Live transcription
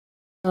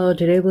So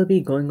today we'll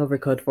be going over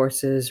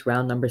Codeforces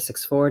round number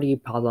 640,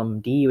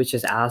 problem D, which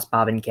is Alice,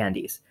 Bob, and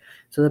Candies.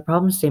 So the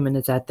problem statement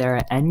is that there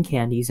are n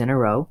candies in a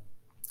row,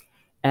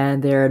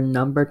 and they're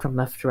numbered from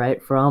left to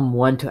right from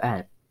 1 to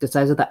n. The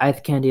size of the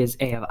ith candy is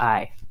a of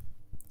I.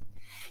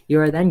 You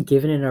are then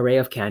given an array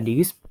of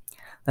candies.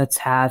 Let's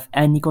have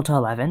n equal to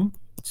 11.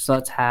 So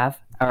let's have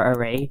our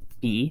array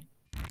B.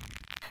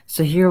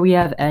 So here we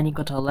have n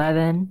equal to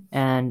 11,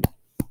 and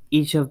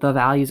each of the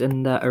values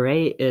in the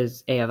array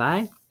is a of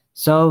I.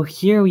 So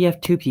here we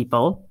have two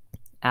people,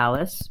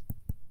 Alice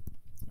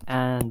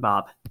and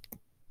Bob.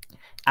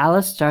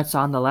 Alice starts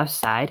on the left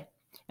side,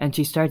 and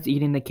she starts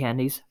eating the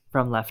candies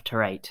from left to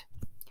right.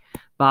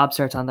 Bob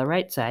starts on the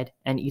right side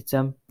and eats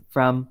them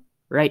from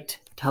right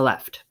to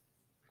left.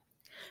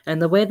 And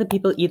the way the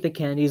people eat the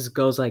candies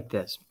goes like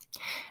this.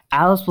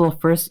 Alice will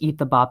first eat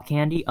the Bob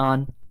candy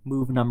on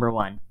move number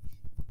 1.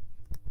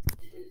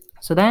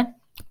 So then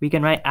we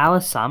can write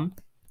Alice sum,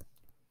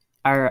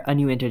 a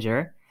new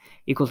integer,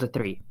 equal to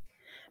 3.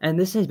 And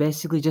this is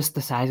basically just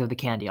the size of the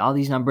candy. All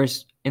these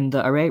numbers in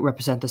the array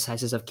represent the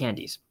sizes of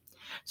candies.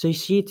 So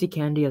she eats a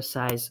candy of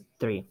size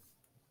 3.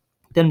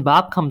 Then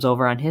Bob comes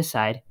over on his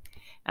side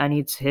and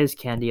eats his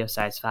candy of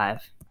size 5.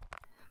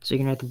 So you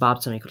can write the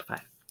Bob sum equal to 5.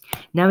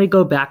 Now we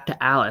go back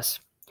to Alice.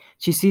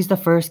 She sees the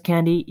first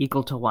candy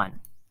equal to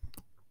 1.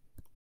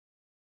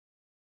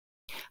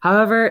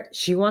 However,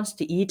 she wants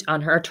to eat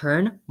on her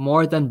turn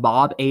more than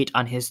Bob ate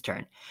on his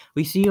turn.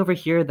 We see over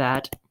here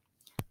that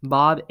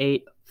Bob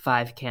ate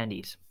 5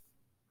 candies.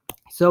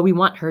 So we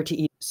want her to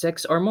eat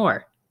 6 or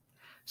more.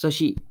 So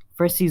she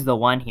first sees the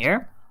 1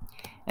 here,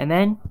 and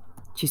then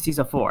she sees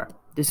a 4.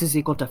 This is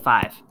equal to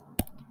 5.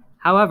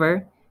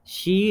 However,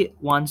 she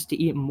wants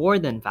to eat more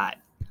than 5.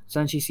 So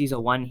then she sees a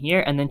 1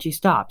 here, and then she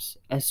stops.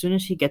 As soon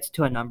as she gets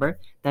to a number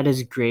that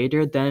is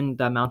greater than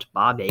the amount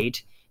Bob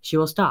ate, she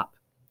will stop.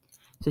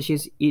 So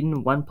she's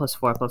eaten 1 plus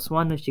 4 plus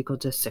 1, which equals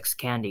to 6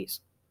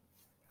 candies.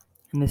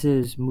 And this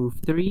is move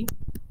 3.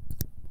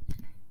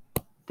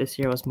 This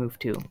here was move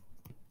 2.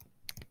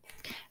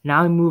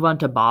 Now we move on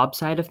to Bob's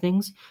side of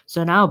things.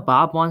 So now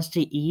Bob wants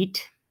to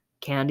eat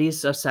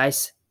candies of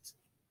size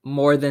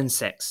more than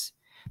 6.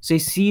 So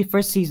he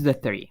first sees the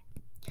 3.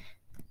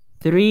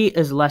 3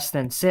 is less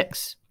than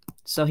 6.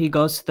 So he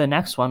goes to the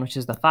next one, which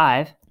is the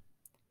 5.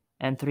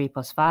 And 3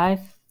 plus 5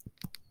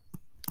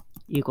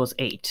 equals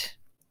 8.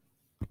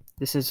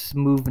 This is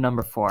move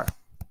number 4.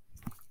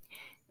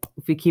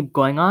 If we keep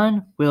going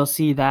on, we'll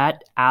see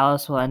that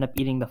Alice will end up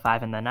eating the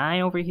 5 and the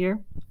 9 over here,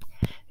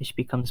 which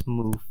becomes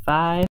move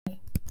 5.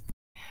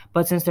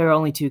 But since there are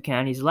only 2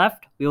 candies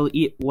left, we will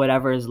eat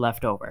whatever is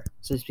left over.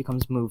 So this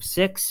becomes move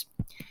 6,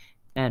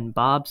 and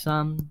Bob's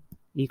sum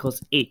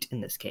equals 8 in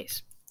this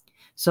case.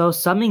 So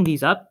summing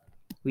these up,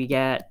 we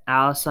get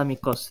Alice sum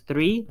equals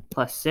 3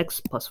 plus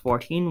 6 plus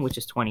 14, which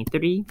is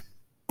 23.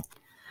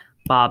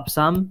 Bob's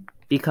sum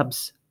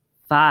becomes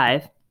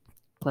 5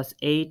 plus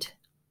 8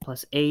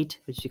 plus 8,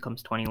 which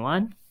becomes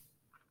 21.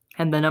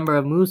 And the number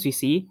of moves we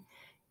see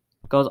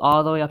goes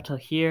all the way up to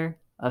here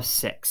of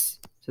 6.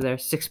 So there are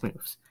 6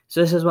 moves. So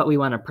this is what we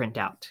want to print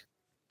out.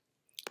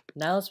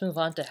 Now let's move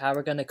on to how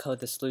we're going to code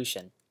the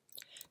solution.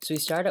 So we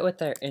start out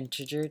with our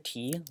integer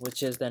t,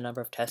 which is the number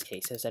of test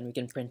cases, and we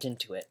can print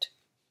into it.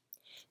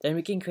 Then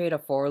we can create a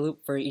for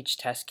loop for each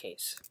test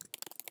case.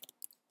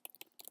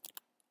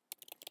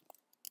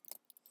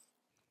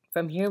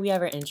 From here we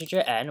have our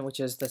integer n,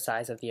 which is the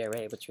size of the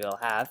array, which we'll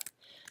have.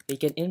 We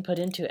can input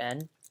into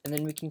n, and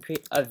then we can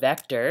create a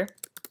vector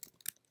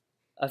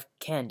of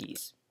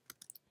candies.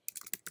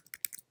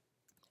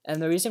 And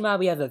the reason why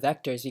we have a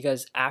vector is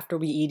because after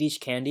we eat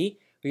each candy,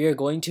 we are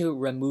going to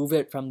remove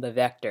it from the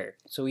vector,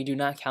 so we do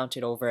not count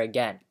it over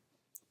again.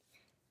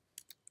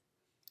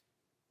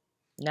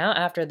 Now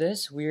after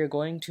this, we are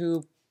going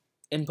to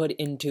input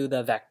into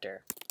the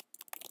vector.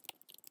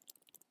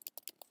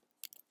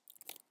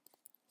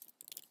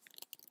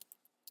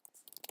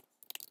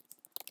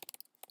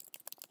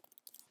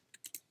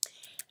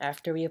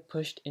 After we have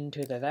pushed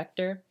into the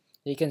vector,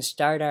 we can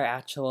start our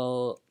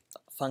actual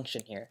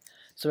function here.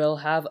 So we'll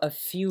have a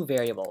few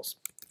variables.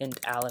 Int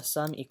Alice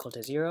sum equal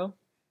to 0.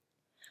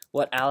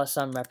 What Alice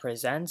sum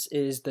represents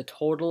is the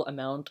total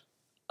amount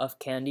of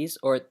candies,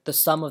 or the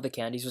sum of the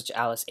candies which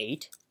Alice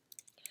ate.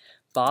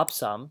 Bob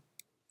sum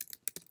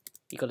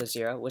equal to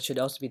 0, which should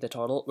also be the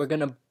total. We're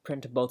going to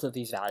print both of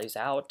these values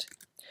out.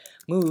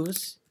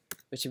 Moves,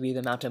 which would be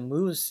the amount of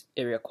moves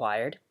it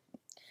required.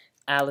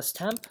 Alice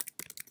temp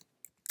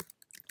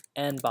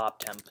and Bob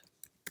temp.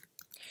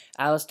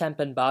 Alice temp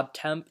and Bob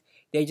temp,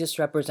 they just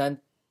represent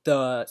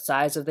the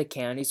size of the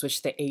candies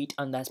which they ate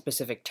on that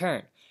specific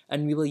turn,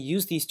 and we will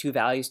use these two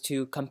values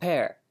to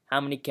compare how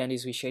many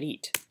candies we should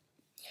eat.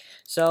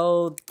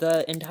 So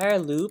the entire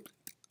loop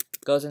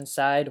goes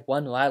inside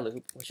one while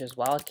loop, which is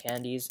while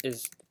candies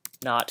is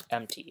not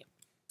empty.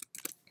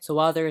 So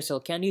while there are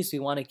still candies, we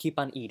want to keep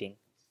on eating.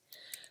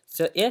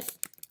 So if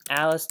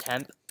Alice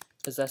temp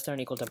is less than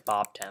or equal to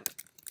Bob temp,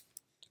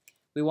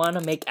 we want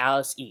to make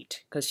Alice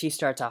eat because she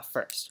starts off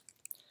first.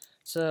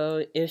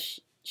 So if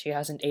she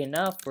hasn't ate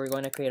enough, we're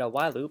going to create a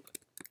while loop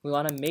we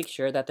want to make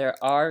sure that there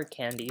are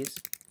candies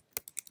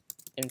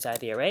inside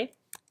the array.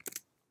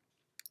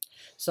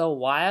 So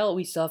while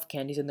we still have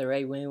candies in the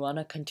array, we want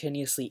to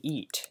continuously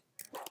eat.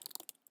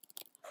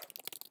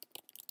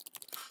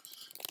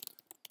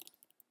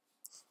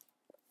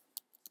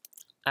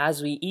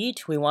 As we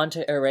eat, we want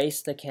to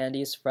erase the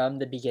candies from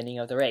the beginning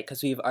of the array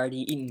because we've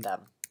already eaten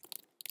them.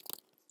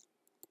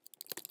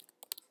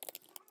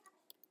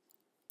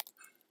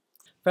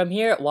 From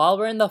here, while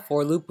we're in the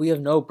for loop, we have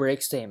no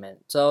break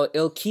statement, so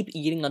it'll keep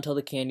eating until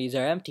the candies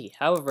are empty.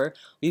 However,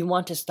 we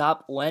want to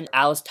stop when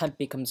Alice temp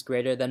becomes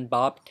greater than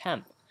Bob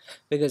temp,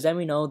 because then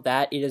we know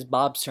that it is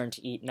Bob's turn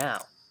to eat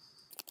now.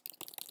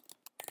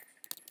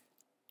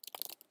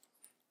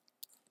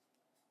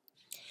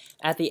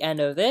 At the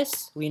end of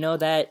this, we know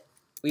that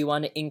we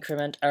want to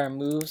increment our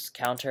moves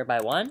counter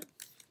by 1,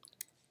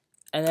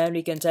 and then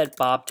we can set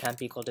Bob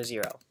temp equal to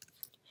 0.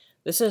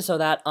 This is so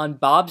that on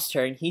Bob's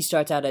turn, he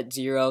starts out at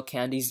 0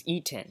 candies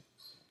eaten.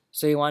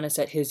 So you want to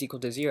set his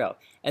equal to 0.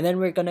 And then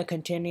we're going to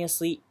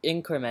continuously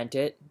increment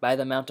it by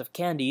the amount of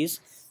candies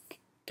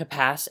to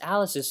pass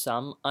Alice's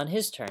sum on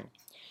his turn.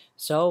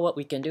 So what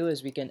we can do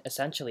is we can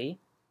essentially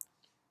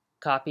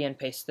copy and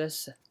paste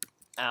this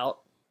out.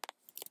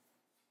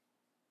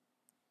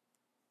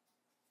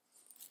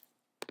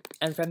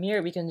 And from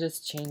here, we can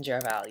just change our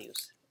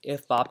values.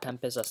 If Bob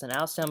temp is less than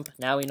Alice temp,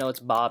 now we know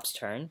it's Bob's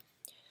turn.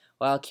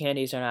 While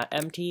candies are not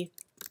empty,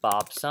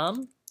 Bob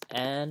sum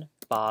and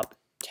Bob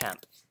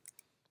temp.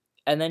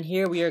 And then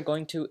here we are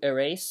going to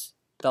erase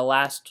the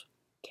last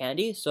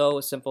candy. So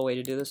a simple way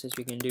to do this is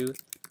we can do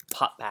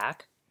pop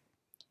back.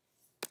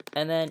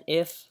 And then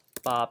if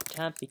Bob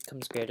temp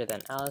becomes greater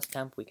than Alice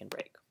temp, we can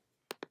break.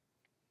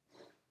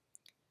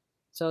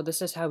 So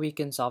this is how we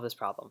can solve this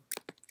problem.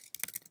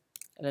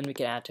 And then we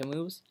can add to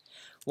moves.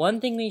 One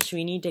thing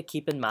we need to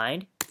keep in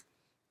mind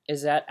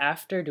is that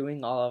after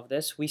doing all of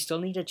this, we still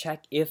need to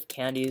check if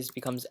candies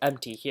becomes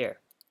empty here.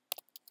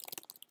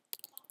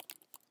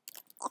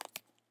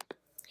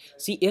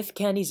 See, if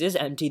candies is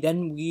empty,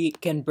 then we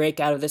can break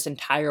out of this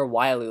entire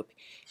while loop.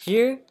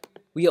 Here,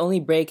 we only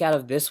break out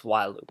of this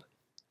while loop,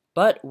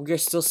 but we're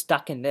still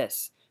stuck in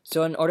this.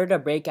 So in order to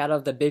break out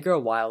of the bigger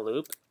while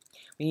loop,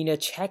 we need to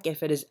check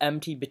if it is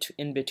empty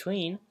in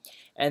between,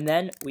 and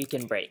then we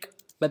can break.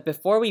 But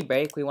before we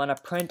break, we want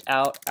to print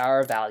out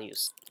our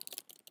values.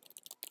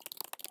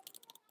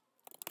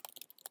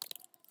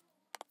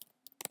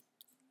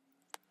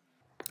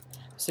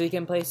 So we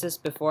can place this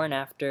before and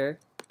after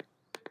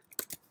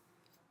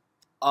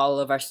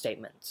all of our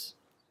statements.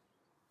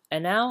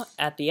 And now,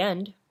 at the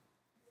end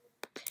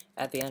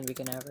we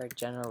can have our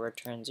general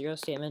return 0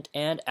 statement,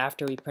 and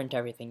after we print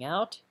everything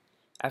out,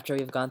 after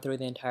we've gone through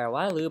the entire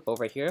while loop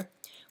over here,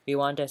 we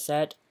want to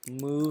set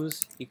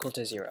moves equal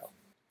to 0.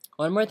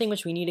 One more thing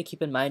which we need to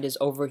keep in mind is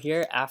over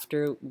here,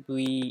 after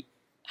we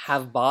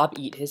have Bob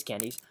eat his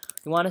candies,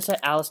 we want to set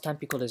Alice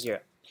temp equal to 0.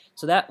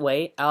 So that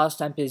way, Alice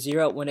temp is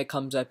 0 when it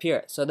comes up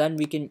here. So then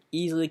we can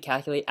easily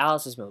calculate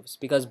Alice's moves,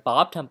 because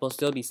Bob temp will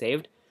still be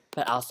saved,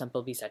 but Alice temp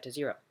will be set to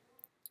 0.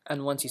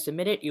 And once you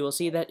submit it, you will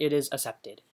see that it is accepted.